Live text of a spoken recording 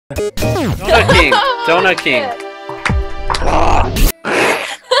Donut King! Donut King!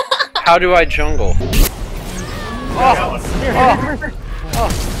 How do I jungle? Oh!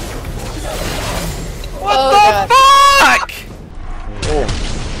 What the fuck?!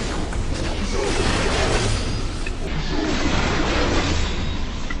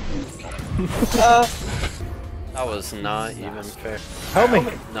 That was not even fair. Help me!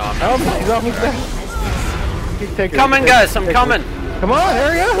 No, I'm Help me! not. He's almost there. Coming, guys! I'm coming! Come on,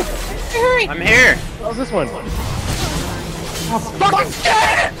 hurry up! Hurry! I'm here! How's this one? Oh, fucking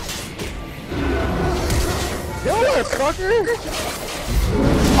shit! Kill her, fucker!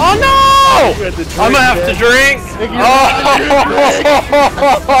 Oh no! I'm gonna have to drink! Oh!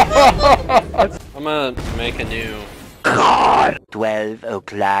 I'm gonna make a new... God! 12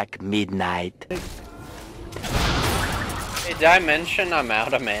 o'clock midnight. Hey, did I mention I'm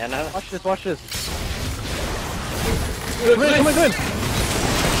out of mana? Watch this, watch this. Come in, come in, come in!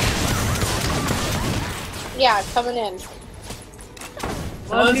 Yeah, coming in.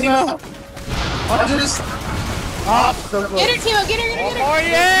 Come on, Timo! Watch this! Ah, so close. Get her, Timo! Get her! Get her! Get her! Oh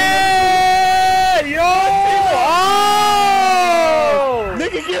yeah! Yo! Oh!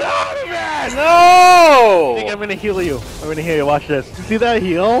 Nigga, get out of that! No! I think I'm gonna heal you. I'm gonna heal you. Watch this. You see that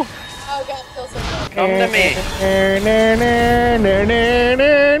heal? Oh god, feels so good. Come to me.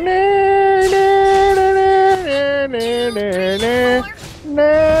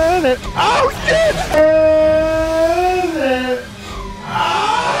 Oh shit!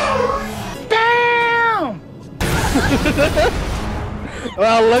 Damn!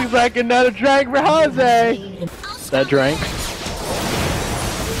 Well, looks like another drink for Jose. That drink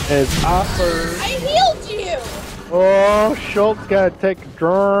is offered. I healed you! Oh, Schultz gotta take a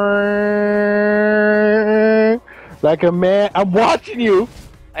drink. Like a man. I'm watching you.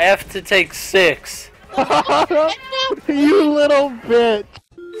 I have to take 6. You little bitch.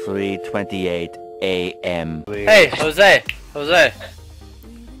 3:28 a.m. Hey, Jose! Jose!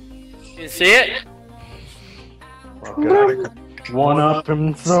 You see it? Okay. One up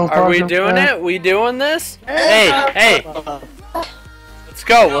and so Are we doing it? We doing this? Hey, hey! Let's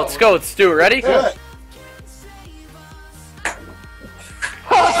go, let's go, let's do it. Ready?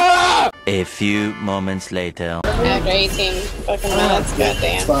 A few moments later. After 18 fucking minutes,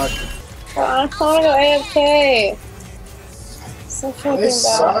 goddamn. Fuck. I wanna go AFK. So fucking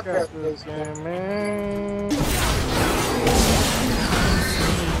bad.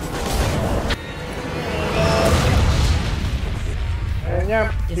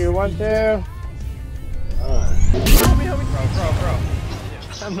 Yeah, do you want to? Help me, help me. Bro.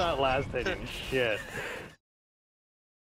 I'm not last hitting shit.